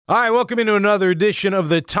All right, welcome into another edition of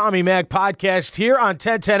the Tommy Mac Podcast here on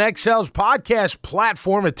 1010XL's podcast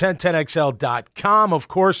platform at 1010XL.com. Of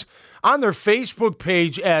course, on their Facebook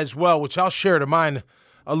page as well, which I'll share to mine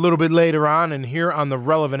a little bit later on. And here on the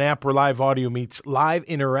relevant app where live audio meets live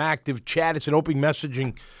interactive chat. It's an open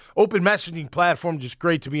messaging platform. Just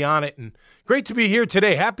great to be on it and great to be here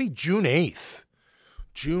today. Happy June 8th.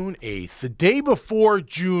 June 8th, the day before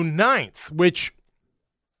June 9th, which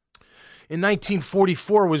in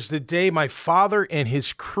 1944 was the day my father and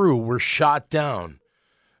his crew were shot down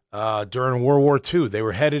during World War II. They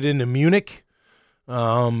were headed into Munich.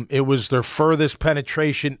 It was their furthest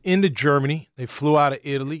penetration into Germany. They flew out of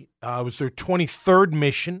Italy. It was their 23rd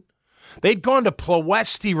mission. They'd gone to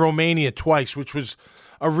Ploiești, Romania twice, which was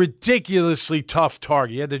a ridiculously tough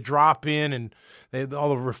target. You had to drop in, and they had all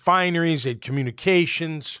the refineries, they had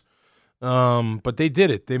communications. But they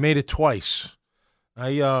did it. They made it twice.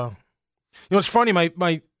 You know, it's funny,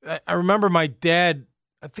 I remember my dad,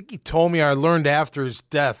 I think he told me, I learned after his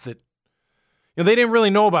death that, they didn't really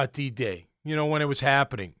know about D-Day, when it was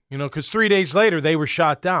happening, because 3 days later they were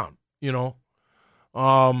shot down,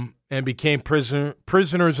 and became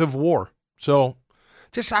prisoners of war. So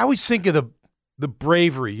just, I always think of the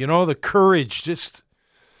bravery, the courage, just,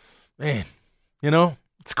 man,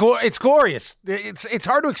 it's glorious. It's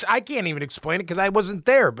hard to, I can't even explain it because I wasn't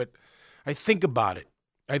there, but I think about it.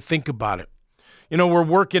 We're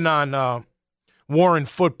working on War and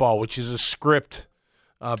Football, which is a script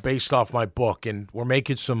based off my book, and we're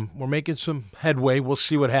making some headway. We'll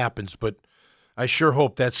see what happens, but I sure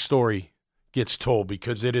hope that story gets told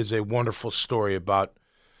because it is a wonderful story about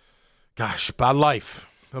life.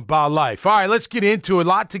 About life. All right, let's get into it. A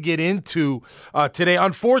lot to get into today.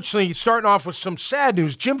 Unfortunately, starting off with some sad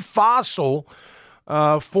news. Jim Fassel,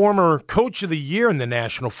 former coach of the year in the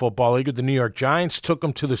National Football League with the New York Giants, took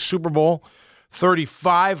them to the Super Bowl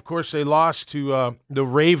 35. Of course, they lost to the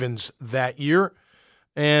Ravens that year.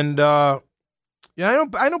 And I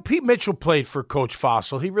know Pete Mitchell played for Coach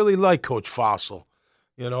Fassel. He really liked Coach Fassel,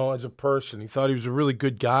 as a person. He thought he was a really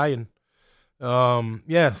good guy. And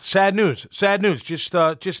sad news.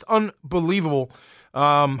 Just unbelievable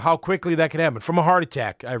how quickly that can happen from a heart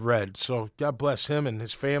attack. I've read. So God bless him and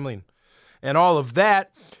his family and all of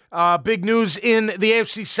that. Big news in the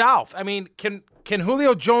AFC South. I mean, can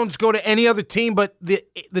Julio Jones go to any other team but the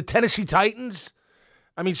Tennessee Titans?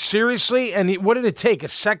 I mean, seriously? And what did it take? A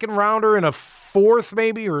second rounder and a fourth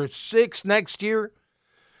maybe or a sixth next year?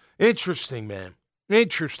 Interesting, man.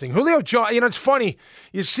 Interesting. Julio Jones, it's funny.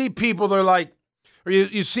 You see people, they're like, or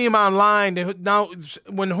you see him online. Now,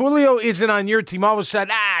 when Julio isn't on your team, all of a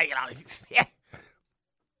sudden,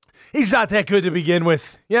 he's not that good to begin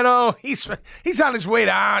with. He's on his way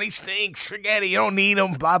down. He stinks. Forget it. You don't need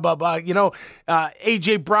him. Blah, blah, blah.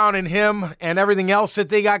 A.J. Brown and him and everything else that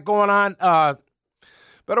they got going on.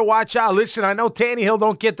 Better watch out. Listen, I know Tannehill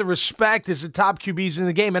don't get the respect as the top QBs in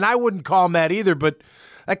the game, and I wouldn't call him that either, but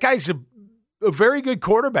that guy's a very good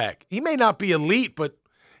quarterback. He may not be elite, but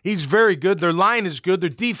he's very good. Their line is good. Their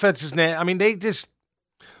defense is I mean, they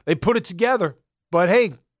put it together. But,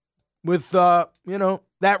 hey, with,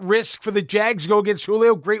 that risk for the Jags go against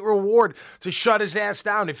Julio, great reward to shut his ass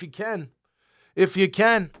down if you can. We're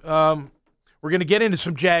going to get into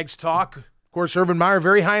some Jags talk. Of course, Urban Meyer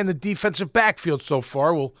very high in the defensive backfield so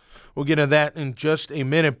far. We'll get into that in just a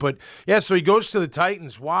minute. But, yeah, so he goes to the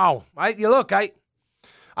Titans. Wow. I'd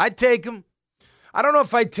take him. I don't know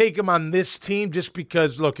if I'd take him on this team just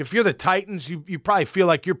because, look, if you're the Titans, you probably feel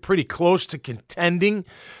like you're pretty close to contending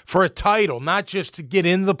for a title, not just to get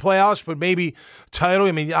in the playoffs, but maybe title.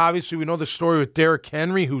 I mean, obviously we know the story with Derrick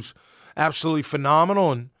Henry, who's absolutely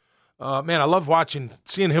phenomenal. And, man, I love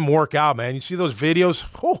seeing him work out, man. You see those videos?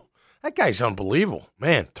 Oh, that guy's unbelievable.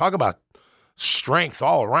 Man, talk about strength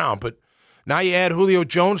all around. But now you add Julio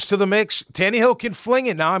Jones to the mix. Tannehill can fling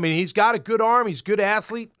it now. I mean, he's got a good arm. He's a good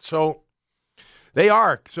athlete. So they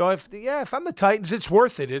are. So if I'm the Titans, it's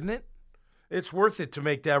worth it, isn't it? It's worth it to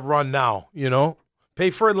make that run now, Pay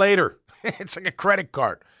for it later. It's like a credit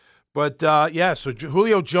card. But, so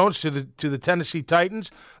Julio Jones to the Tennessee Titans.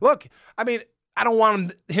 Look, I mean, I don't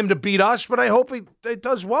want him to beat us, but I hope it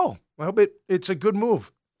does well. I hope it's a good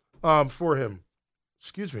move for him.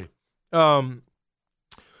 Excuse me. So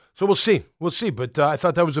we'll see. But I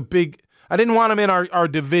thought that was I didn't want him in our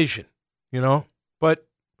division, But,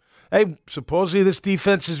 hey, supposedly this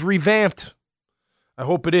defense is revamped. I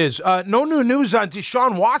hope it is. No new news on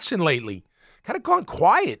Deshaun Watson lately. Kind of gone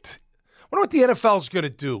quiet. I wonder what the NFL is going to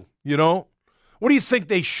do, What do you think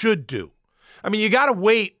they should do? I mean, you got to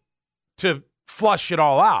wait to flush it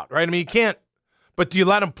all out, right? I mean, you can't, but do you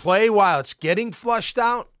let him play while it's getting flushed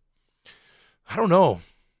out? I don't know.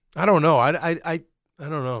 I don't know. I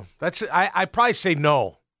don't know. I probably say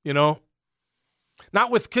no.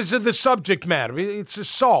 Not because of the subject matter. It's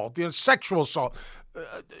assault. Sexual assault.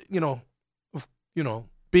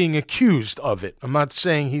 Being accused of it. I'm not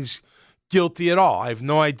saying he's guilty at all. I have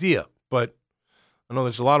no idea, but I know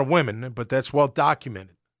there's a lot of women, but that's well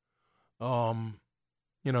documented. Some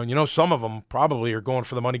of them probably are going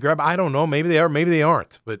for the money grab. I don't know. Maybe they are. Maybe they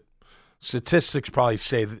aren't. But statistics probably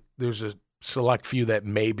say that there's a select few that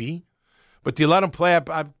may be. But do you let them play?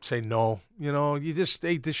 I'd say no. You just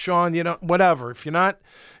stay Deshaun. Whatever. If you're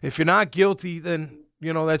not guilty, then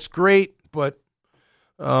that's great. But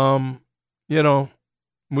we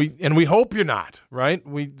hope you're not, right?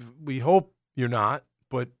 We hope you're not.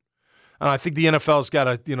 But I think the NFL's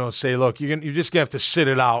got to say, look, you're just gonna have to sit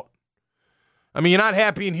it out. I mean, you're not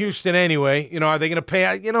happy in Houston anyway. Are they going to pay?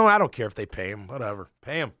 I don't care if they pay him. Whatever,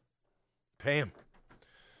 pay him.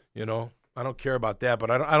 I don't care about that, but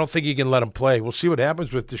I don't think you can let him play. We'll see what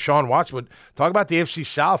happens with Deshaun Watson. But talk about the AFC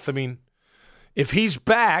South. I mean, if he's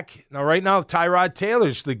back now, right now Tyrod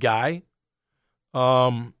Taylor's the guy,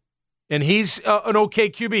 and he's an okay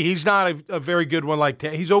QB. He's not a very good one like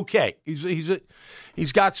that. He's okay.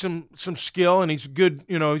 He's got some skill, and he's good.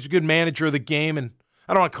 He's a good manager of the game. And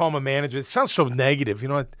I don't want to call him a manager. It sounds so negative.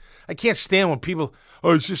 I can't stand when people,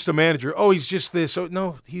 he's just a manager. Oh, he's just this. Oh,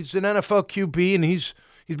 no, he's an NFL QB, and he's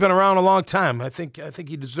been around a long time. I think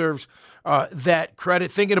he deserves that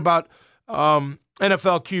credit. Thinking about NFL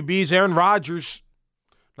QBs, Aaron Rodgers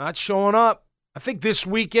not showing up. I think this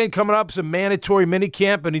weekend coming up is a mandatory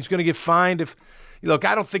minicamp, and he's going to get fined. I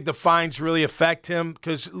don't think the fines really affect him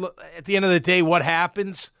because at the end of the day, what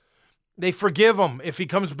happens? They forgive him if he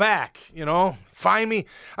comes back. Fine me.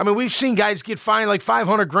 I mean, we've seen guys get fined like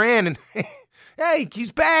 $500,000, and hey,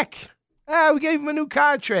 he's back. We gave him a new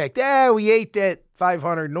contract. We ate that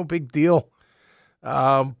 $500. No big deal.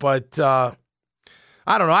 But I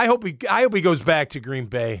don't know. I hope he goes back to Green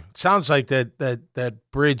Bay. It sounds like that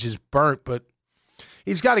bridge is burnt, but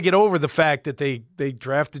he's got to get over the fact that they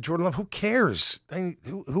drafted Jordan Love. Who cares?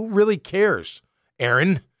 Who really cares?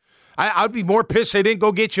 Aaron? I'd be more pissed they didn't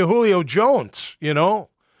go get you Julio Jones.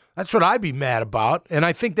 That's what I'd be mad about. And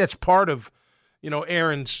I think that's part of,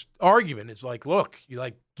 Aaron's argument is like, look,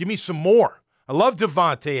 give me some more. I love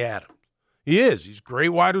Devontae Adams. He's a great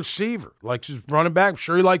wide receiver. Likes his running back. I'm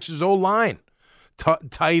sure he likes his O-line.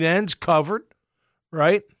 Tight ends covered,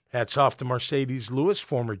 right? Hats off to Mercedes Lewis,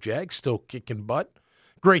 former Jag, still kicking butt.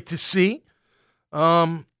 Great to see.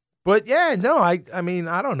 But yeah, no, I mean,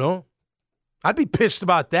 I don't know. I'd be pissed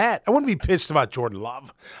about that. I wouldn't be pissed about Jordan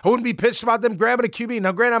Love. I wouldn't be pissed about them grabbing a QB.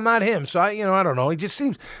 Now, granted, I'm not him, so I don't know. He just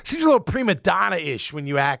seems a little prima donna-ish when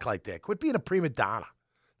you act like that. Quit being a prima donna.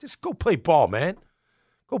 Just go play ball, man.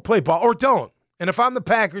 Go play ball, or don't. And if I'm the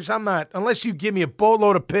Packers, I'm not. Unless you give me a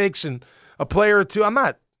boatload of picks and a player or two, I'm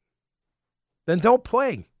not. Then don't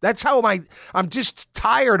play. That's how I'm just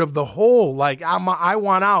tired of the whole I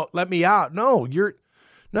want out. Let me out. No, you're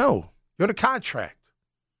in a contract.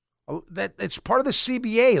 That it's part of the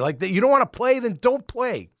CBA. Like that, you don't want to play, then don't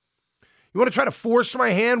play. You want to try to force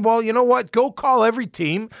my hand? Well, you know what? Go call every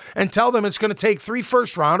team and tell them it's going to take 3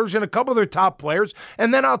 first-rounders and a couple of their top players,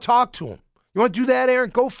 and then I'll talk to them. You want to do that,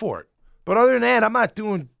 Aaron? Go for it. But other than that, I'm not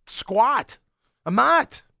doing squat. I'm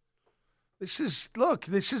not. This is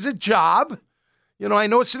a job. I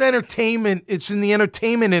know it's an entertainment. It's in the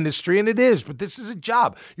entertainment industry, and it is. But this is a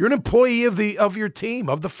job. You're an employee of your team,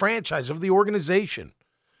 of the franchise, of the organization.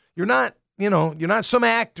 You're not some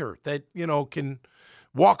actor that, can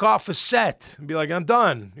walk off a set and be like, I'm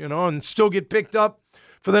done, and still get picked up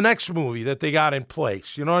for the next movie that they got in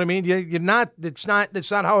place. You know what I mean? You're not, that's not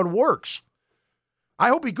how it works. I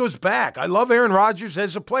hope he goes back. I love Aaron Rodgers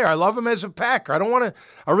as a player. I love him as a Packer.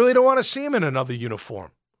 I really don't want to see him in another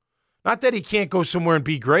uniform. Not that he can't go somewhere and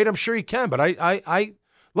be great. I'm sure he can, but I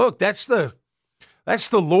look, that's the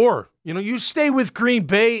lure. You stay with Green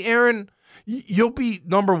Bay, Aaron, you'll be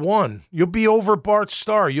number one. You'll be over Bart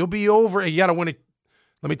Starr. You'll be over. You got to win it.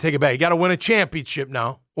 Let me take it back. You got to win a championship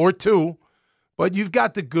now or 2, but you've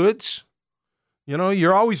got the goods.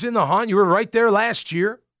 You're always in the hunt. You were right there last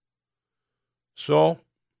year. So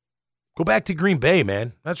go back to Green Bay,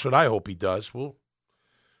 man. That's what I hope he does. We'll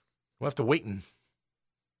have to wait and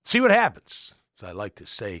see what happens, as I like to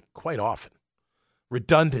say quite often.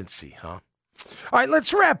 Redundancy, huh? All right,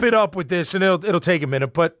 let's wrap it up with this, and it'll take a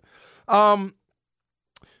minute, but Urban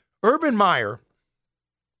Meyer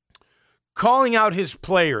calling out his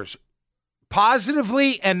players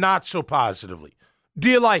positively and not so positively. Do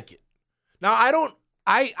you like it? Now,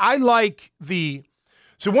 I like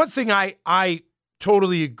so one thing I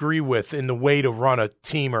totally agree with in the way to run a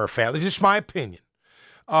team or a family, this is my opinion.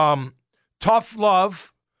 Tough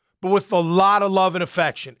love, but with a lot of love and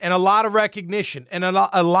affection and a lot of recognition and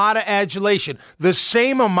a lot of adulation. The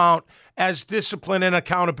same amount as discipline and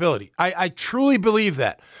accountability. I truly believe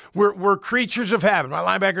that. We're creatures of habit. My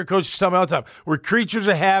linebacker coaches tell me all the time, we're creatures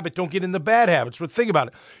of habit. Don't get into bad habits. But think about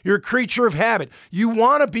it. You're a creature of habit. You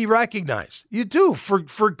want to be recognized. You do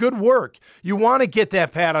for good work. You want to get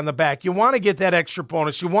that pat on the back. You want to get that extra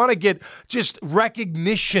bonus. You want to get just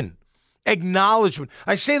recognition, acknowledgement.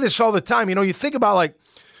 I say this all the time. You think about like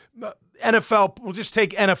NFL, we'll just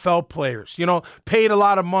take NFL players, paid a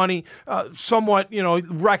lot of money, somewhat,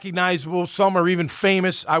 recognizable. Some are even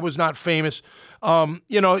famous. I was not famous.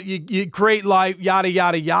 You great life, yada,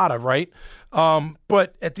 yada, yada, right?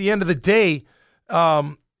 But at the end of the day,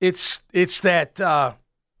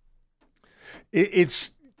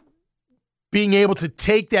 it's being able to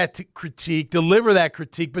take that critique, deliver that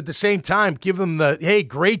critique, but at the same time, give them the, hey,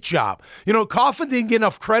 great job. Coughlin didn't get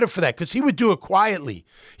enough credit for that because he would do it quietly.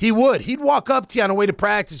 He would. He'd walk up to you on the way to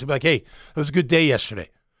practice and be like, hey, it was a good day yesterday.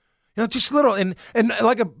 Just little, and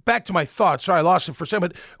like back to my thoughts. Sorry, I lost it for a second,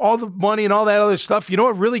 but all the money and all that other stuff,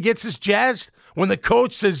 what really gets us jazzed? When the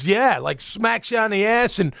coach says, yeah, like smacks you on the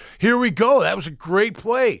ass and here we go. That was a great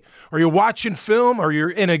play. Or you're watching film or you're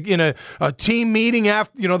in a team meeting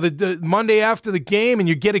after, the Monday after the game and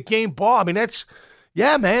you get a game ball. I mean,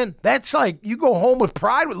 man, that's like you go home with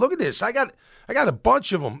pride. Look at this. I got a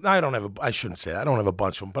bunch of them. I shouldn't say that. I don't have a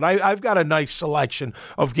bunch of them, but I've got a nice selection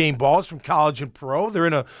of game balls from college and pro. They're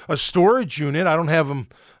in a storage unit. I don't have them.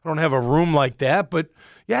 I don't have a room like that, but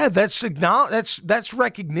yeah, that's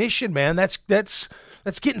recognition, man. That's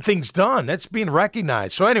getting things done. That's being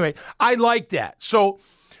recognized. So anyway, I like that. So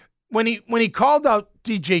when he called out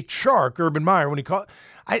DJ Chark, Urban Meyer,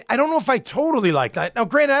 I don't know if I totally like that. Now,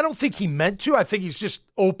 granted, I don't think he meant to. I think he's just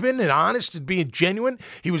open and honest and being genuine.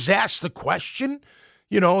 He was asked the question,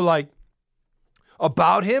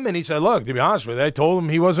 about him, and he said, look, to be honest with you, I told him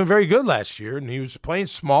he wasn't very good last year, and he was playing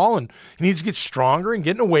small, and he needs to get stronger and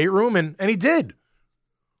get in the weight room, and he did.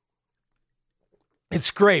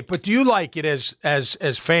 It's great, but do you like it as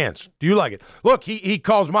fans? Do you like it? Look, he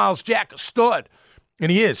calls Myles Jack a stud,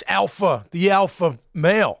 and he is the alpha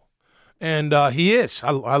male. And he is.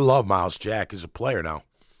 I love Myles Jack as a player now.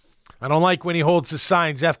 I don't like when he holds the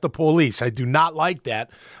signs, F the police. I do not like that.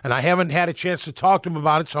 And I haven't had a chance to talk to him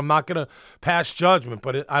about it, so I'm not going to pass judgment.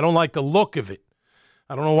 But I don't like the look of it.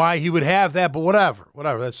 I don't know why he would have that, but whatever.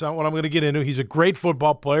 That's not what I'm going to get into. He's a great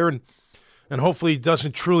football player, and hopefully he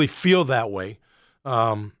doesn't truly feel that way.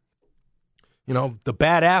 The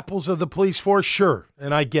bad apples of the police force, sure.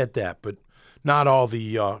 And I get that, but not all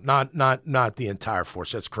the not the entire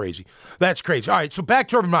force. That's crazy. All right, so back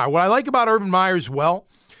to Urban Meyer. What I like about Urban Meyer as well,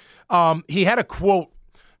 he had a quote.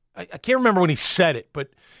 I can't remember when he said it, but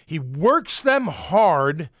he works them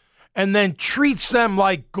hard and then treats them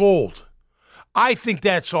like gold. I think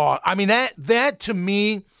that's all. I mean, that to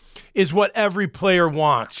me is what every player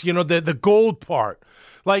wants. The gold part.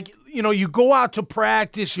 Like, you go out to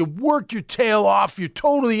practice, you work your tail off, you're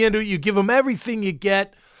totally into it, you give them everything you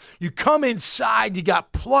get. You come inside, you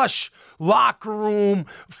got plush locker room,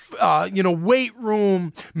 weight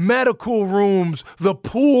room, medical rooms, the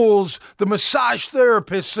pools, the massage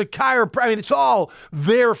therapists, the chiropractor. I mean, it's all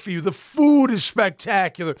there for you. The food is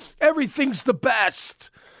spectacular. Everything's the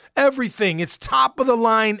best. Everything. It's top of the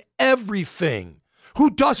line, everything.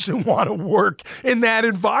 Who doesn't want to work in that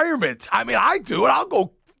environment? I mean, I do, and I'll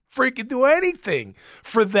go freaking do anything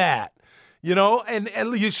for that. And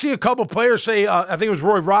you see a couple players say, I think it was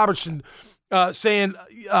Roy Robertson saying,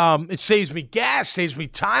 it saves me gas, saves me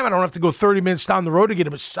time. I don't have to go 30 minutes down the road to get a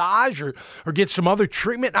massage or get some other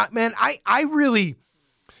treatment. I really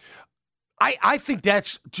think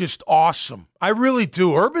that's just awesome. I really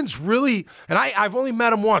do. Urban's really, and I've only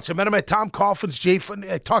met him once. I met him at Tom Coughlin's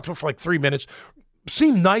I talked to him for like 3 minutes.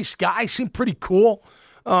 Seemed nice guy, seemed pretty cool.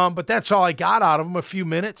 But that's all I got out of him, a few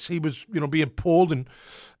minutes. He was, being pulled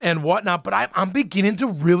and whatnot. But I'm beginning to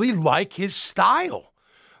really like his style.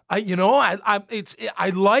 I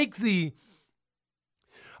like the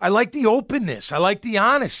openness. I like the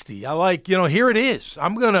honesty. I like, here it is.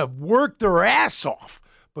 I'm going to work their ass off.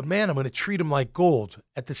 But, man, I'm going to treat them like gold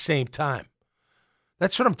at the same time.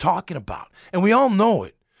 That's what I'm talking about. And we all know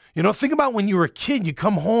it. Think about when you were a kid, you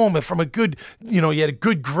come home and from a good, you had a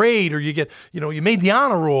good grade, or you get, you made the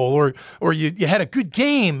honor roll, or you had a good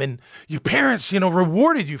game, and your parents,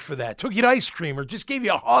 rewarded you for that, took you to ice cream, or just gave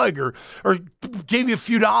you a hug, or gave you a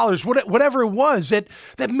few dollars, whatever it was that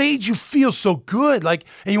made you feel so good, and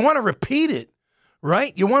you want to repeat it,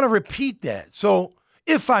 right? You want to repeat that. So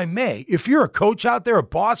if I may, if you're a coach out there, a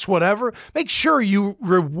boss, whatever, make sure you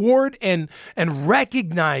reward and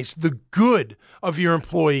recognize the good of your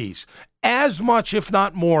employees as much, if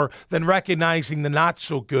not more, than recognizing the not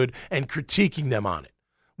so good and critiquing them on it.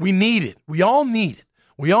 We need it. We all need it.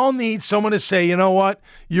 We all need someone to say, you know what,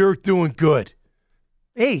 you're doing good.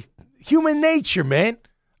 Hey, human nature, man.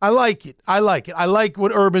 I like it. I like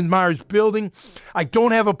what Urban Meyer's building. I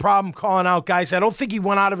don't have a problem calling out guys. I don't think he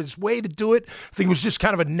went out of his way to do it. I think it was just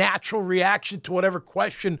kind of a natural reaction to whatever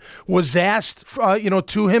question was asked,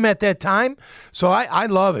 to him at that time. So I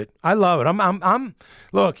love it. I love it.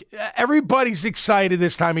 Look, everybody's excited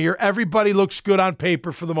this time of year. Everybody looks good on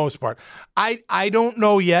paper for the most part. I don't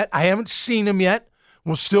know yet. I haven't seen him yet.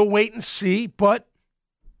 We'll still wait and see. But,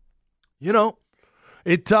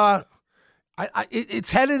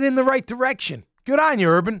 it's headed in the right direction. Good on you,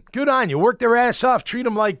 Urban. Good on you. Work their ass off. Treat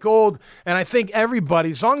them like gold. And I think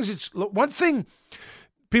everybody, as long as it's one thing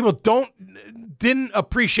people didn't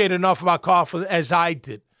appreciate enough about Coughlin as I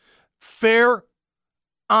did. Fair,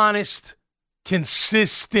 honest,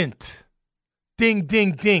 consistent. Ding,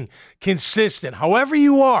 ding, ding. Consistent. However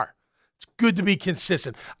you are, it's good to be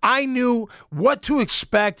consistent. I knew what to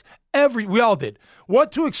expect we all did.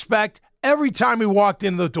 What to expect every time we walked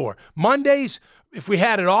in the door. Mondays, if we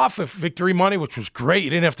had it off, if Victory Monday, which was great,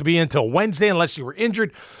 you didn't have to be in until Wednesday unless you were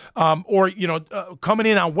injured. Coming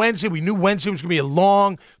in on Wednesday, we knew Wednesday was going to be a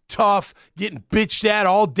long, tough, getting bitched at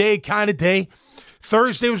all day kind of day.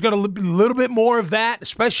 Thursday was going to be a little bit more of that,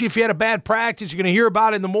 especially if you had a bad practice. You're going to hear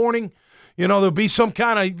about it in the morning. There'll be some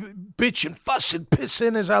kind of bitching, fussing,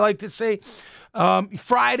 pissing, as I like to say.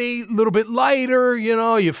 Friday, a little bit lighter,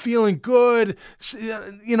 you're feeling good.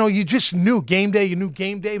 You just knew game day.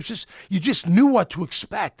 It was just, you just knew what to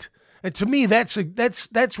expect. And to me, that's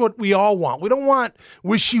what we all want. We don't want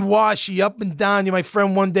wishy-washy, up and down. You, my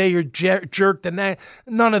friend, one day you're jerked and that.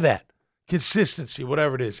 None of that. Consistency,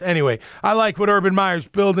 whatever it is. Anyway, I like what Urban Meyer's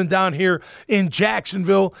building down here in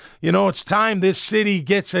Jacksonville. It's time this city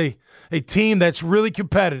gets a team that's really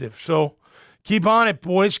competitive. So keep on it,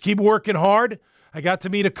 boys. Keep working hard. I got to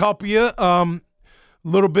meet a couple of you a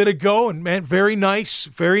little bit ago, and, man, very nice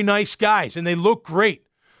guys. And they look great.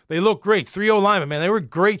 3-0 linemen, man. They were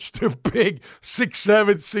great. They're big,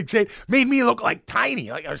 6'7", 6'8". Made me look like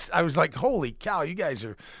tiny. Like I was like, holy cow, you guys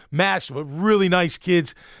are massive. But really nice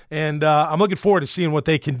kids. And I'm looking forward to seeing what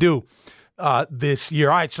they can do this year.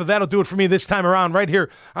 All right, so that'll do it for me this time around right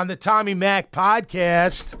here on the Mack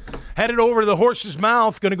Podcast. Headed over to the Horse's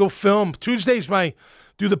Mouth. Going to go film. Tuesdays,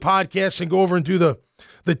 do the podcast and go over and do the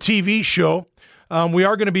TV show. We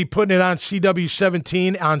are going to be putting it on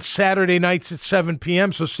CW17 on Saturday nights at 7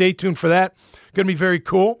 p.m., so stay tuned for that. Going to be very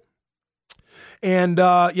cool. And,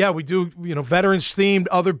 we do, veterans themed,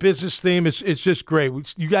 other business theme. It's just great.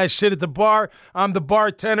 You guys sit at the bar. I'm the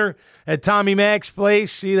bartender at Tommy Mack's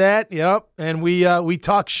place. See that? Yep. And we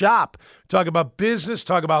talk shop. Talk about business,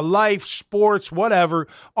 talk about life, sports, whatever,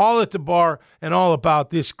 all at the bar and all about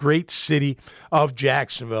this great city of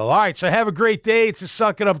Jacksonville. All right, so have a great day. It's a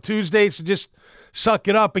Suck It Up Tuesday, so just suck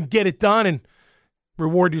it up and get it done and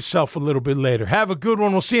reward yourself a little bit later. Have a good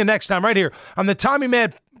one. We'll see you next time right here on the Tommy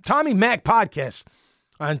Mack Podcast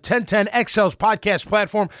on 1010XL's podcast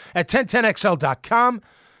platform at 1010XL.com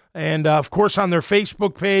and, of course, on their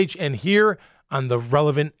Facebook page and here on the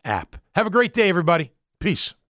relevant app. Have a great day, everybody. Peace.